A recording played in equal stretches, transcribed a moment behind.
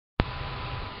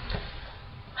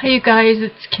Hi you guys,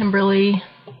 it's Kimberly.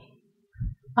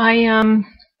 I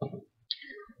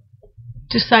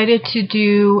decided to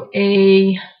do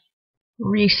a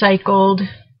recycled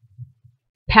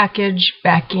package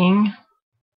backing.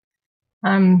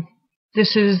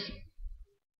 This is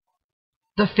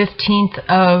the 15th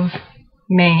of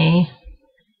May,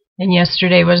 and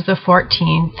yesterday was the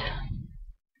 14th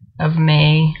of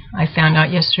May. I found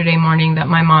out yesterday morning that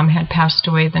my mom had passed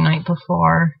away the night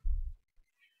before.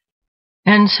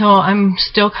 And so I'm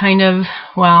still I'm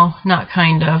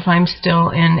still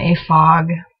in a fog.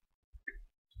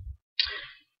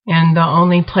 And the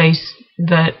only place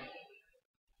that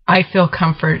I feel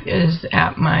comfort is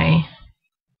at my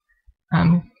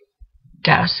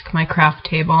desk, my craft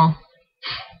table.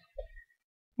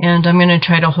 And I'm going to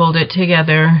try to hold it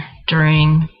together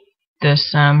during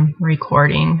this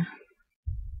recording.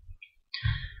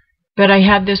 But I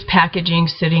had this packaging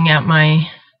sitting at my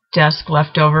desk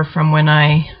left over from when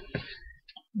I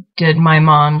did my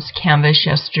mom's canvas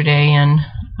yesterday, and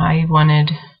I wanted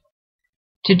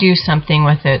to do something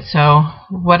with it. So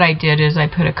what I did is I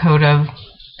put a coat of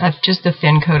just a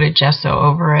thin coat of gesso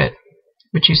over it,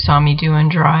 which you saw me do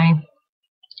and dry.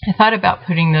 I thought about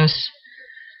putting this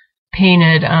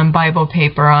painted Bible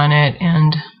paper on it,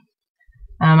 and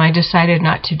I decided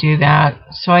not to do that.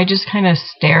 So I just kind of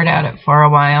stared at it for a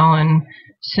while, and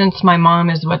since my mom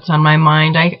is what's on my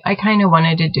mind, I kind of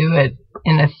wanted to do it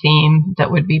in a theme that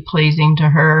would be pleasing to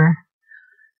her.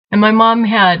 And my mom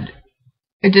had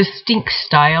a distinct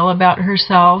style about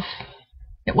herself.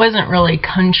 It wasn't really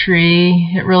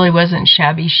country. It really wasn't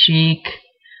shabby chic.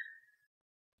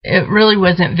 It really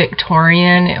wasn't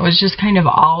Victorian. It was just kind of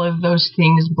all of those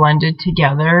things blended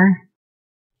together.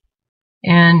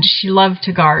 And she loved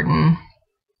to garden.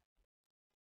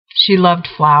 She loved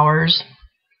flowers.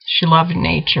 She loved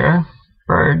nature.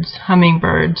 Birds,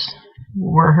 hummingbirds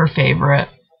were her favorite.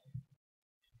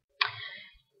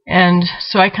 And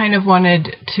so I kind of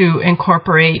wanted to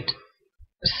incorporate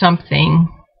something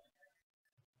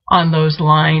on those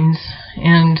lines.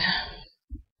 And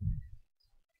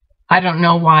I don't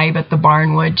know why, but the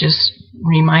barnwood just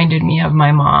reminded me of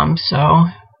my mom. So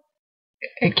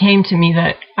it came to me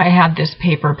that I had this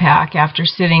paper pack after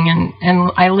sitting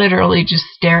and I literally just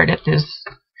stared at this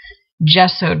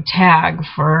gessoed tag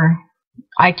for,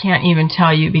 I can't even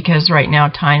tell you, because right now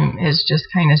time is just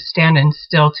kind of standing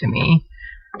still to me,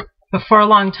 but for a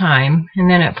long time. And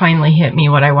then it finally hit me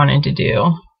what I wanted to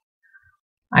do.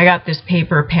 I got this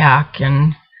paper pack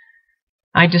and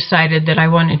I decided that I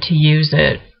wanted to use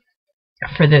it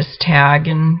for this tag.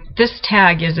 And this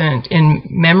tag isn't in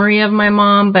memory of my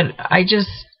mom, but I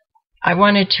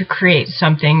wanted to create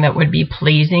something that would be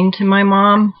pleasing to my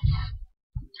mom,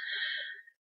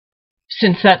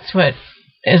 since that's what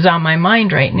is on my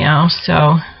mind right now.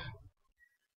 So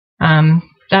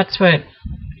that's what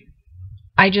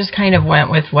I just kind of went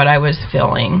with, what I was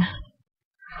feeling.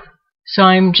 So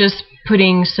I'm just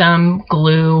putting some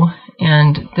glue,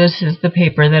 and this is the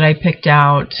paper that I picked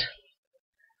out.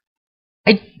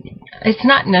 It's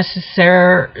not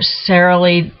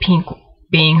necessarily pink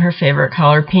being her favorite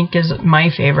color. Pink is my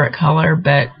favorite color,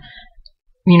 but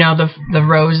you know, the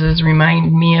roses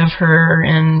remind me of her,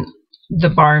 and the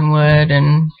barnwood,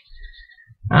 and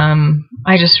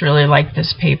I just really like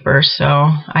this paper,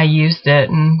 so I used it.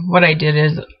 And what I did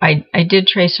is I did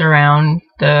trace around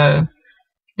the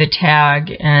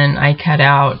tag, and I cut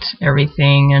out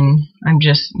everything, and I'm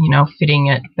just, you know, fitting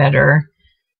it better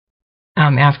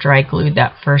after I glued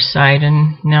that first side,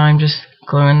 and now I'm just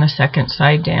gluing the second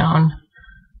side down.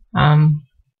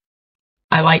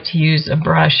 I like to use a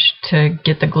brush to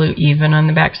get the glue even on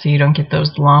the back so you don't get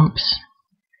those lumps.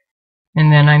 And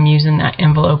then I'm using that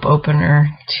envelope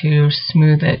opener to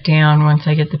smooth it down once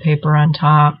I get the paper on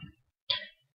top,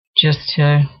 just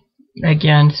to,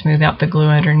 again, smooth out the glue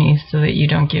underneath so that you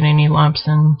don't get any lumps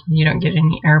and you don't get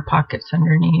any air pockets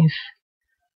underneath.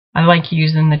 I like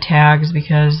using the tags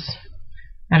because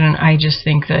I just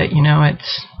think that, you know,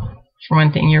 it's, for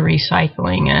one thing, you're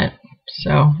recycling it,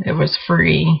 so it was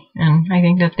free, and I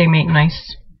think that they make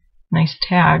nice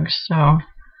tags. So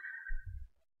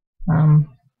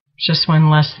just one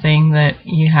less thing that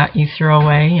you throw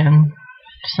away, and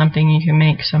something you can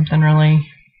make something really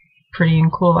pretty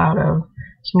and cool out of.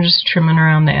 So I'm just trimming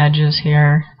around the edges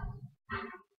here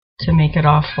to make it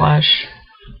all flush.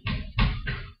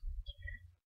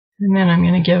 And then I'm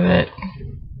going to give it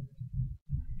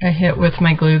a hit with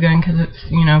my glue gun, because it's,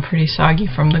 you know, pretty soggy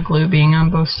from the glue being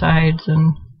on both sides.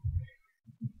 And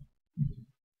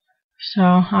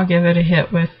so I'll give it a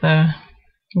hit with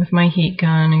my heat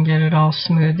gun and get it all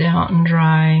smoothed out and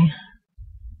dry.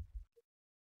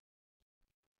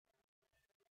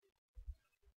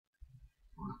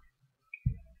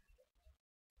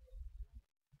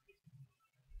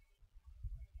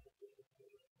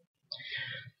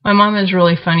 My mom is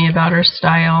really funny about her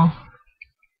style.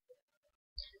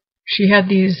 She had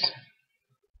these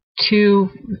two,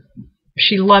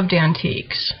 she loved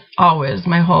antiques, always,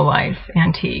 my whole life,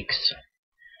 antiques.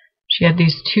 She had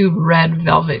these two red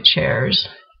velvet chairs,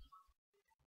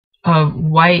 a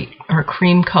white or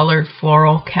cream-colored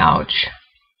floral couch,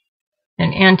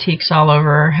 and antiques all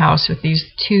over her house with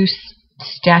these two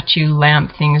statue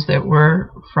lamp things that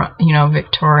were,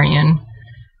 Victorian.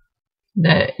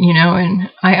 That, and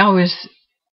I always,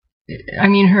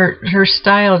 her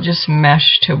style just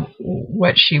meshed to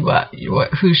what she was,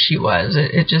 who she was.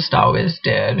 It just always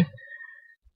did.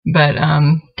 But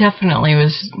definitely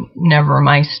was never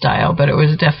my style, but it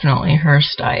was definitely her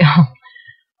style.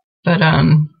 But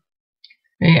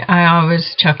I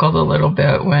always chuckled a little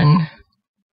bit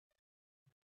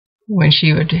when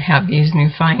she would have these new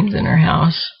finds in her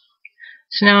house.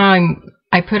 So now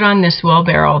I put on this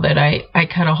wheelbarrow that I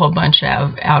cut a whole bunch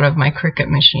out of my Cricut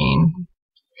machine.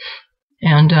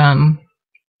 And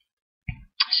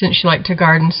since she liked to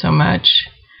garden so much,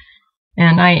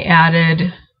 and I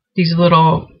added these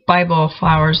little Bible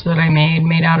flowers that I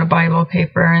made out of Bible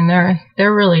paper, and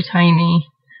they're really tiny.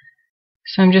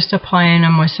 So I'm just applying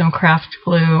them with some craft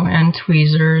glue and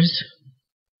tweezers.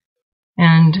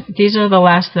 And these are the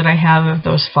last that I have of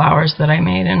those flowers that I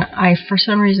made. And for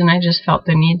some reason, I just felt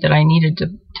the need that I needed to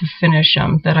finish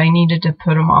them, that I needed to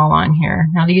put them all on here.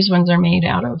 Now these ones are made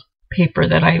out of paper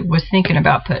that I was thinking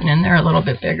about putting in there a little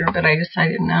bit bigger, but I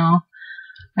decided no.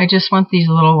 I just want these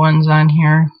little ones on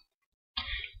here.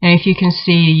 And if you can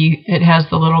see, it has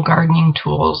the little gardening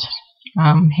tools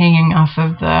hanging off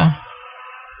of the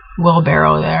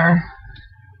wheelbarrow there.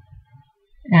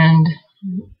 And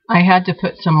I had to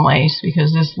put some lace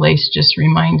because this lace just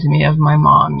reminds me of my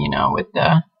mom, with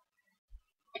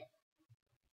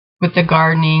the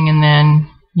gardening. And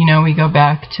then, we go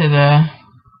back to the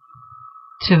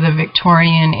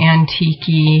Victorian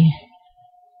antique-y,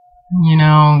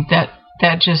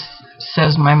 that just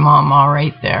says my mom all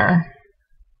right there.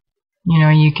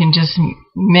 You can just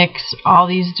mix all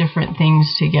these different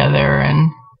things together,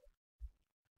 and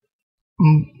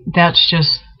that's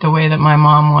just the way that my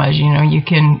mom was. You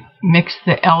can mix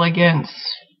the elegance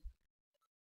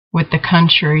with the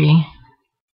country,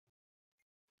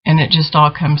 and it just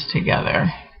all comes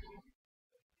together.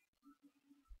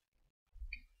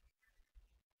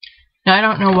 Now, I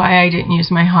don't know why I didn't use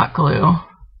my hot glue.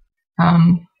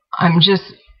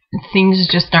 Things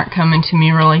just aren't coming to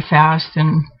me really fast,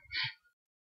 and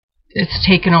it's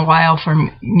taken a while for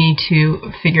me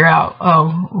to figure out, oh,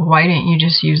 why didn't you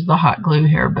just use the hot glue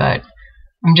here? But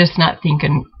I'm just not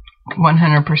thinking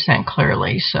 100%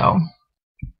 clearly, so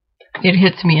it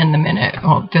hits me in the minute.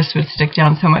 Well, this would stick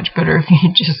down so much better if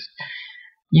you just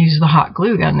use the hot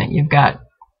glue gun that you've got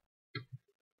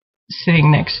sitting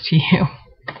next to you.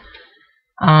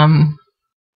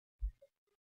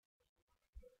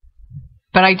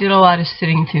 But I did a lot of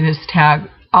sitting through this tag.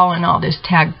 All in all, this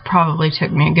tag probably took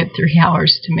me a good 3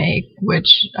 hours to make,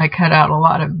 which I cut out a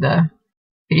lot of the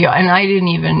video. And I didn't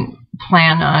even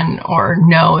plan on or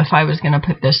know if I was going to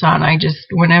put this on.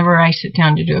 Whenever I sit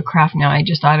down to do a craft now, I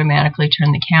just automatically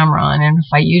turn the camera on. And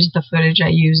if I use the footage, I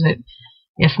use it.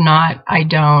 If not, I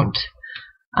don't.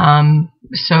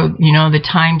 So, the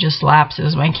time just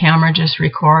lapses. My camera just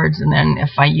records, and then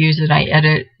if I use it, I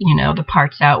edit, the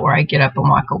parts out where I get up and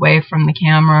walk away from the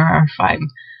camera, or if I'm,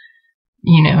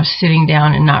 sitting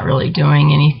down and not really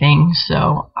doing anything.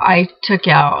 So I took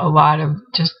out a lot of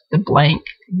just the blank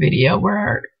video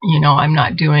where, I'm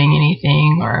not doing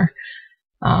anything, or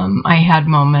I had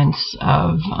moments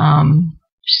of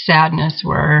sadness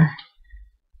where,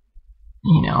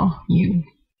 you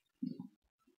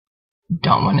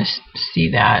don't want to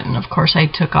see that. And of course I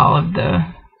took all of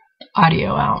the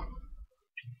audio out.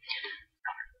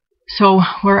 So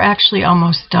we're actually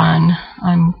almost done.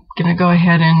 I'm going to go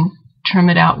ahead and trim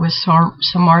it out with some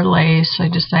more lace. I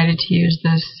decided to use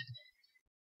this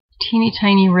teeny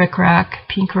tiny rickrack,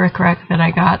 pink rickrack that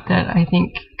I got, that I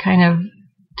think kind of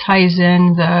ties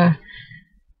in the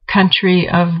country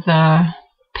of the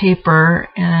paper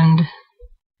and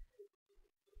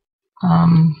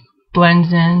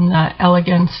blends in the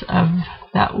elegance of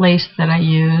that lace that I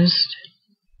used.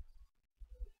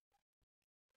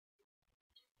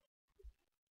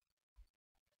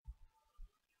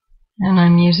 And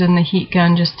I'm using the heat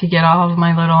gun just to get all of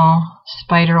my little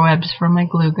spider webs from my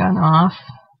glue gun off.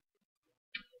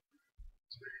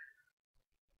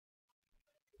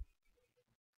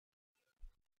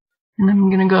 And I'm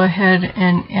going to go ahead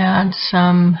and add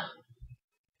some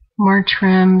more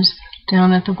trims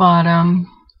down at the bottom.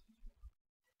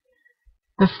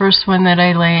 The first one that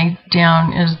I laid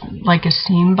down is like a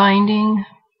seam binding,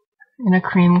 in a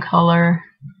cream color.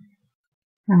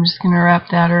 I'm just going to wrap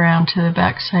that around to the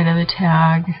back side of the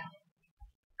tag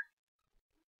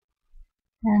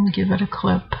and give it a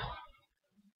clip.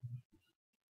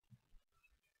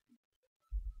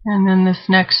 And then this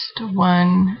next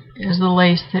one is the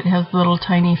lace that has little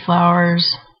tiny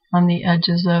flowers on the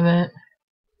edges of it.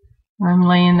 I'm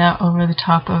laying that over the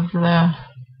top of the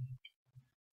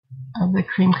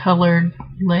cream colored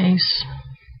lace,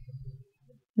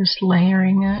 just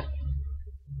layering it.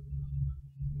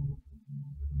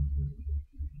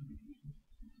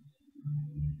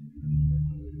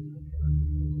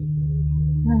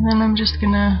 And then I'm just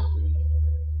gonna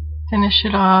finish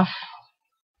it off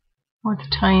with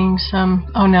tying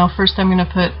some, oh no, first I'm gonna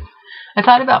put, I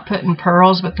thought about putting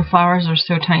pearls, but the flowers are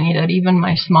so tiny that even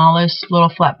my smallest little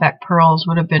flat back pearls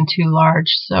would have been too large,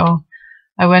 so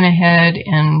I went ahead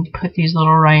and put these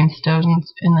little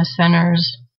rhinestones in the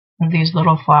centers of these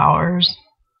little flowers.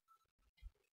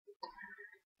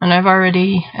 And I've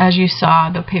already, as you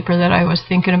saw, the paper that I was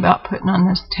thinking about putting on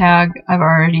this tag, I've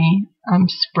already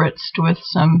spritzed with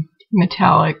some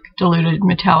diluted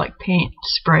metallic paint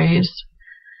sprays.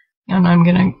 And I'm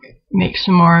going to make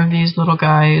some more of these little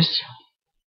guys.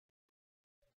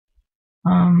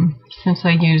 Since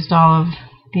I used all of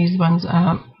these ones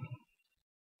up.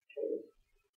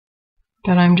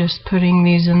 But I'm just putting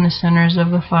these in the centers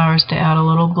of the flowers to add a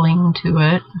little bling to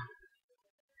it.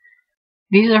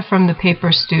 These are from the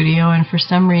Paper Studio, and for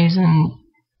some reason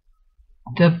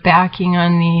the backing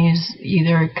on these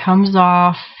either comes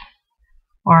off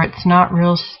or it's not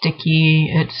real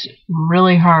sticky. It's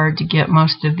really hard to get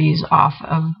most of these off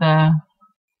of the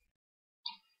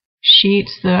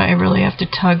sheets, that I really have to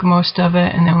tug most of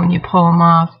it, and then when you pull them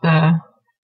off, the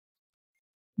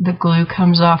glue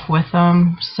comes off with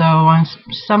them. So on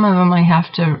some of them I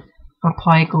have to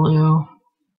apply glue.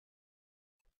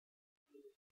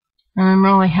 And I'm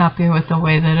really happy with the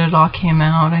way that it all came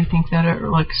out. I think that it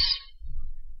looks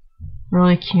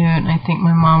really cute, and I think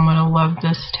my mom would have loved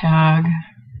this tag.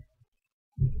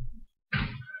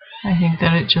 I think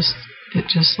that it just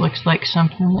looks like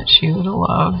something that she would have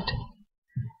loved.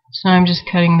 So I'm just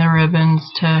cutting the ribbons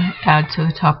to add to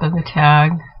the top of the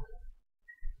tag.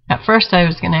 At first I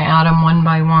was going to add them one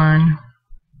by one,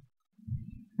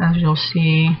 as you'll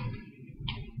see.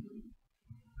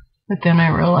 But then I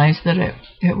realized that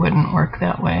it wouldn't work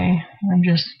that way. I'm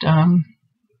just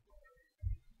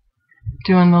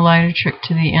doing the lighter trick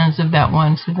to the ends of that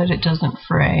one so that it doesn't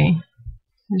fray.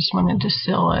 I just wanted to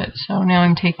seal it. So now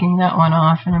I'm taking that one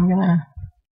off, and I'm going to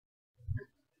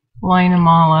line them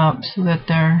all up so that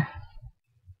they're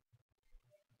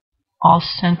all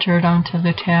centered onto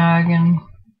the tag and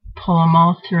pull them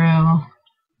all through.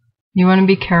 You want to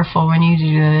be careful when you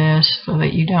do this so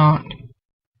that you don't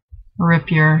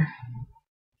rip your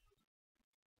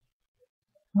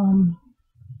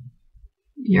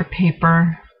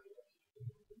paper.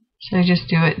 So I just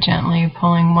do it gently,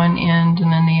 pulling one end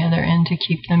and then the other end to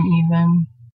keep them even.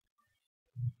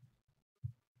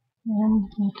 And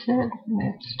that's it.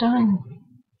 It's done.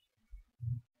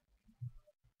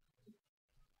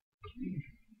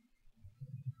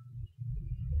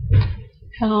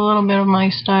 Has a little bit of my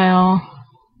style,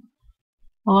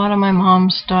 a lot of my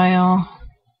mom's style.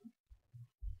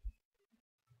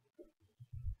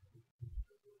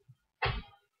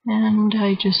 And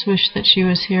I just wish that she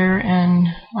was here and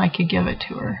I could give it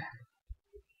to her.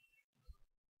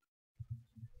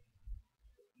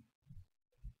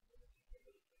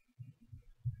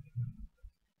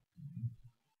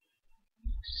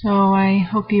 So I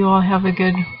hope you all have a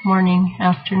good morning,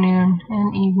 afternoon,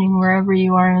 and evening wherever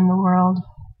you are in the world.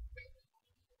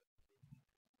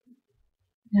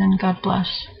 And God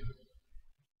bless.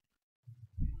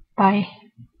 Bye.